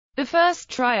The first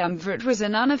triumvirate was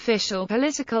an unofficial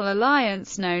political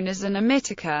alliance known as an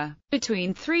amitica,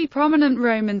 between three prominent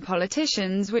Roman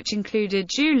politicians which included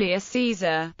Julius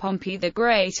Caesar, Pompey the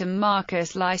Great and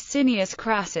Marcus Licinius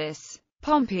Crassus.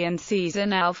 Pompey and Caesar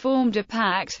now formed a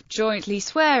pact, jointly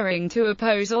swearing to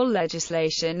oppose all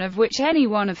legislation of which any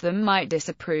one of them might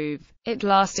disapprove. It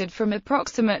lasted from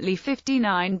approximately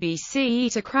 59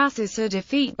 BCE to Crassus'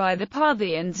 defeat by the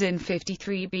Parthians in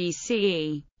 53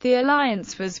 BCE. The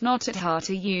alliance was not at heart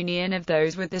a union of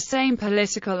those with the same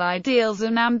political ideals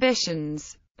and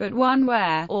ambitions, but one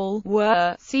where all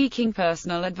were seeking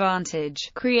personal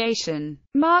advantage. Creation.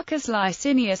 Marcus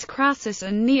Licinius Crassus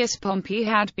and Gnaeus Pompey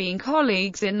had been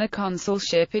colleagues in the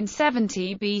consulship in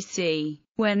 70 BC,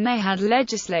 when they had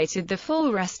legislated the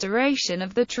full restoration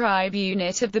of the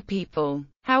tribunate of the people.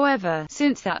 However,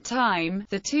 since that time,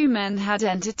 the two men had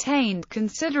entertained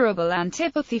considerable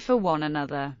antipathy for one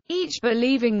another, each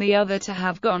believing the other to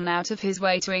have gone out of his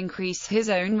way to increase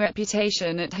his own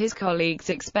reputation at his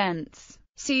colleague's expense.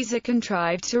 Caesar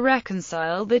contrived to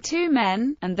reconcile the two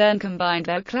men, and then combined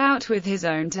their clout with his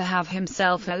own to have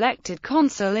himself elected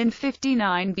consul in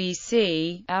 59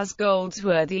 BC, as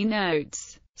Goldsworthy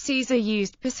notes. Caesar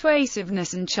used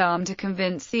persuasiveness and charm to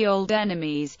convince the old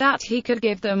enemies that he could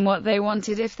give them what they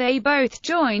wanted if they both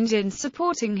joined in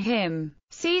supporting him.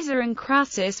 Caesar and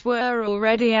Crassus were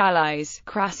already allies,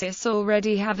 Crassus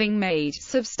already having made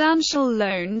substantial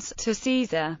loans to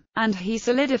Caesar, and he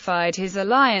solidified his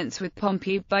alliance with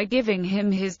Pompey by giving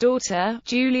him his daughter,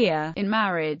 Julia, in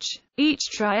marriage. Each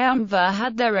triumvir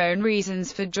had their own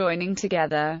reasons for joining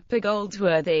together. For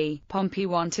Goldsworthy, Pompey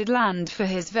wanted land for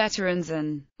his veterans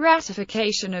and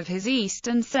ratification of his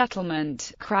eastern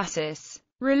settlement. Crassus,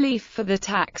 relief for the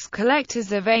tax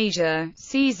collectors of Asia.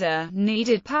 Caesar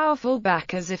needed powerful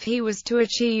backers if he was to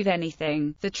achieve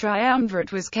anything. The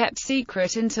triumvirate was kept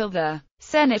secret until the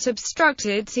Senate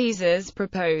obstructed Caesar's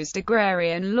proposed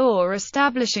agrarian law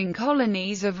establishing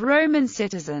colonies of Roman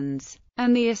citizens,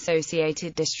 and the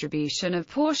associated distribution of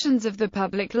portions of the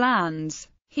public lands.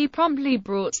 He promptly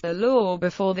brought the law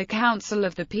before the Council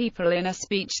of the People in a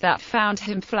speech that found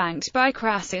him flanked by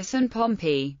Crassus and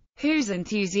Pompey, whose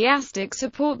enthusiastic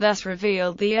support thus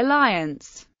revealed the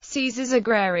alliance. Caesar's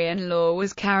agrarian law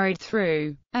was carried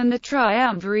through, and the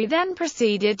triumvirate then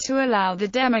proceeded to allow the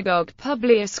demagogue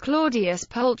Publius Claudius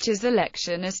Pulcher's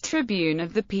election as tribune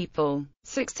of the people,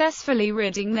 successfully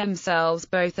ridding themselves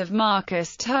both of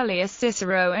Marcus Tullius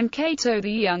Cicero and Cato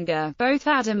the Younger, both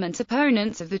adamant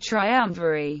opponents of the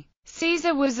triumvirate.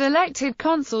 Caesar was elected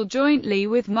consul jointly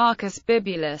with Marcus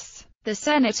Bibulus. The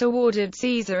Senate awarded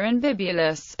Caesar and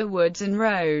Bibulus the woods and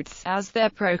roads as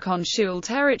their proconsular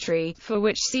territory, for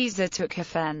which Caesar took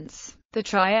offense. The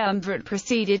triumvirate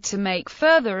proceeded to make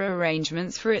further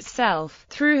arrangements for itself.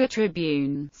 Through a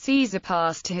tribune, Caesar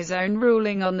passed his own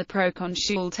ruling on the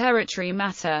proconsular territory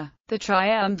matter, the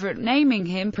triumvirate naming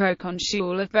him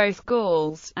proconsul of both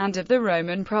Gauls, and of the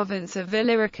Roman province of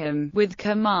Illyricum, with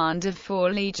command of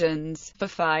 4 legions, for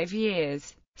 5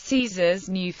 years. Caesar's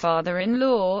new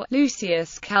father-in-law,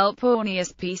 Lucius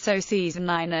Calpurnius Piso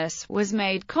Caesoninus, was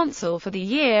made consul for the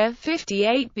year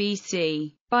 58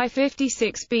 BC. By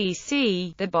 56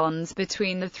 BC, the bonds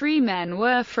between the three men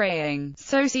were fraying,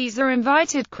 so Caesar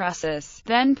invited Crassus,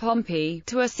 then Pompey,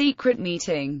 to a secret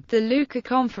meeting, the Lucca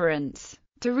Conference,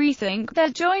 to rethink their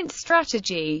joint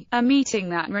strategy, a meeting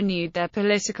that renewed their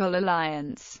political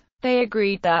alliance. They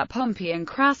agreed that Pompey and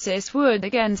Crassus would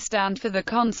again stand for the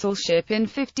consulship in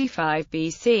 55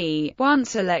 BC.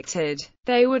 Once elected,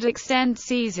 they would extend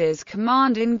Caesar's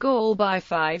command in Gaul by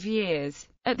 5 years.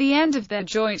 At the end of their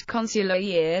joint consular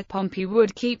year, Pompey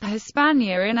would keep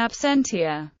Hispania in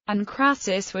absentia, and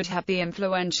Crassus would have the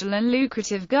influential and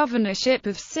lucrative governorship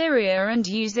of Syria and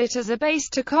use it as a base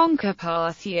to conquer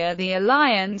Parthia. The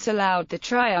alliance allowed the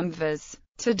triumvirs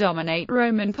to dominate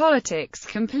Roman politics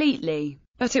completely.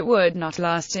 But it would not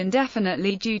last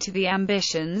indefinitely due to the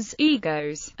ambitions,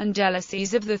 egos, and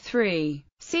jealousies of the three.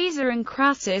 Caesar and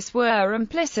Crassus were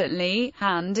implicitly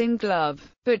hand in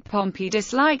glove, but Pompey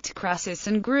disliked Crassus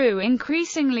and grew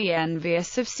increasingly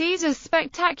envious of Caesar's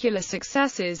spectacular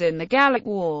successes in the Gallic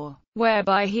War,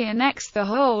 whereby he annexed the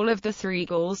whole of the three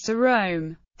Gauls to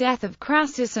Rome. Death of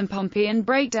Crassus and Pompey and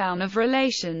breakdown of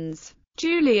relations.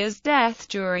 Julia's death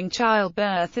during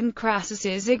childbirth and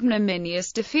Crassus's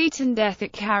ignominious defeat and death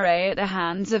at Carrhae at the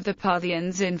hands of the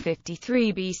Parthians in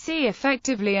 53 BC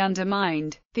effectively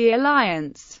undermined the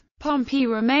alliance. Pompey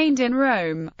remained in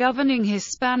Rome, governing his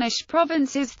Spanish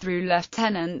provinces through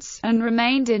lieutenants, and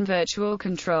remained in virtual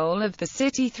control of the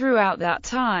city throughout that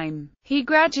time. He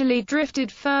gradually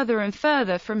drifted further and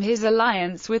further from his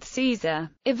alliance with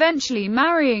Caesar, eventually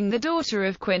marrying the daughter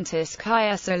of Quintus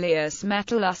Caius Aelius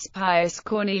Metellus Pius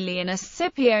Cornelianus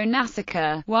Scipio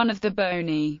Nasica, one of the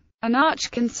Boni, an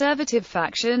arch-conservative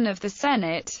faction of the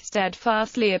Senate,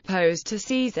 steadfastly opposed to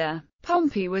Caesar.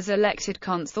 Pompey was elected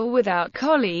consul without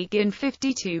colleague in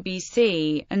 52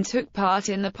 BC, and took part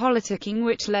in the politicking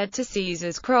which led to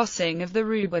Caesar's crossing of the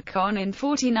Rubicon in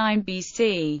 49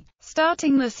 BC,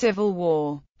 starting the Civil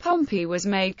War. Pompey was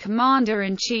made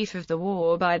commander-in-chief of the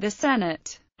war by the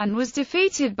Senate, and was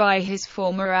defeated by his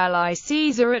former ally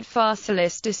Caesar at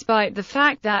Pharsalus despite the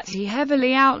fact that he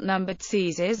heavily outnumbered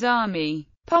Caesar's army.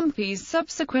 Pompey's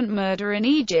subsequent murder in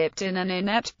Egypt in an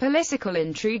inept political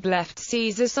intrigue left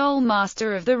Caesar sole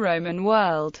master of the Roman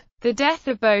world. The death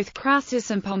of both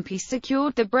Crassus and Pompey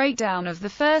secured the breakdown of the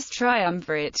first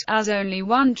triumvirate, as only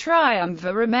one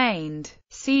triumvir remained.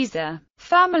 Caesar.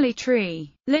 Family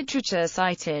tree. Literature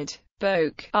cited.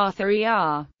 Boak, Arthur E.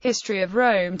 R. History of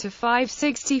Rome to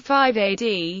 565 AD,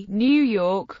 New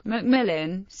York,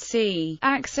 Macmillan, C.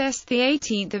 Access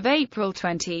 18 April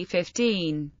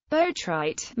 2015.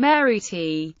 Botwright, Mary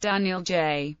T., Daniel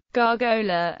J.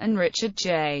 Gargola, and Richard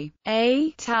J.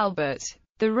 A. Talbot.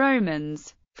 The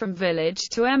Romans. From Village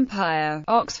to Empire,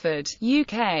 Oxford,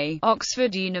 UK,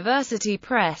 Oxford University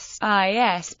Press,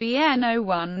 ISBN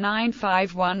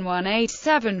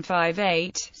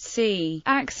 0195118758, c.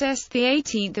 Access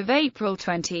 18 April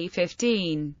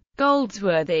 2015.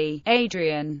 Goldsworthy,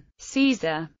 Adrian.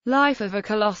 Caesar. Life of a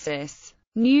Colossus.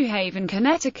 New Haven,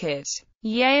 Connecticut.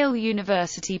 Yale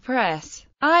University Press.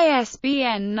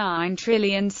 ISBN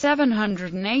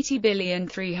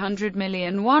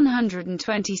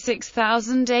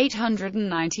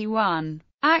 9780300126891.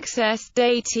 Access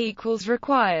date equals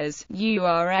requires,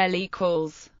 URL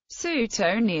equals.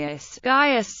 Suetonius,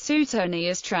 Gaius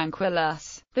Suetonius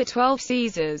Tranquillus. The 12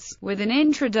 Caesars, with an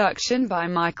introduction by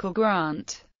Michael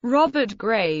Grant. Robert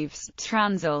Graves,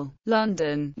 Transl,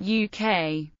 London,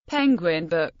 UK. Penguin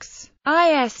Books.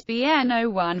 ISBN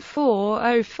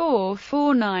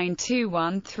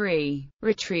 0140449213.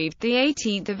 Retrieved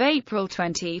 18 April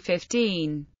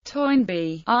 2015.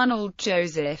 Toynbee, Arnold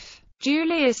Joseph.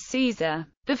 Julius Caesar.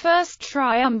 The First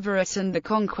Triumvirate and the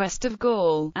Conquest of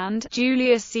Gaul, and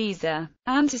Julius Caesar.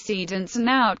 Antecedents and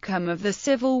Outcome of the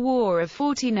Civil War of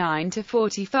 49 to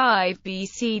 45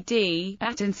 BCD,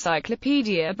 at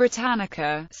Encyclopaedia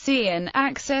Britannica, CN,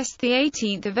 Access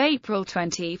 18 April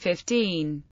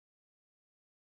 2015.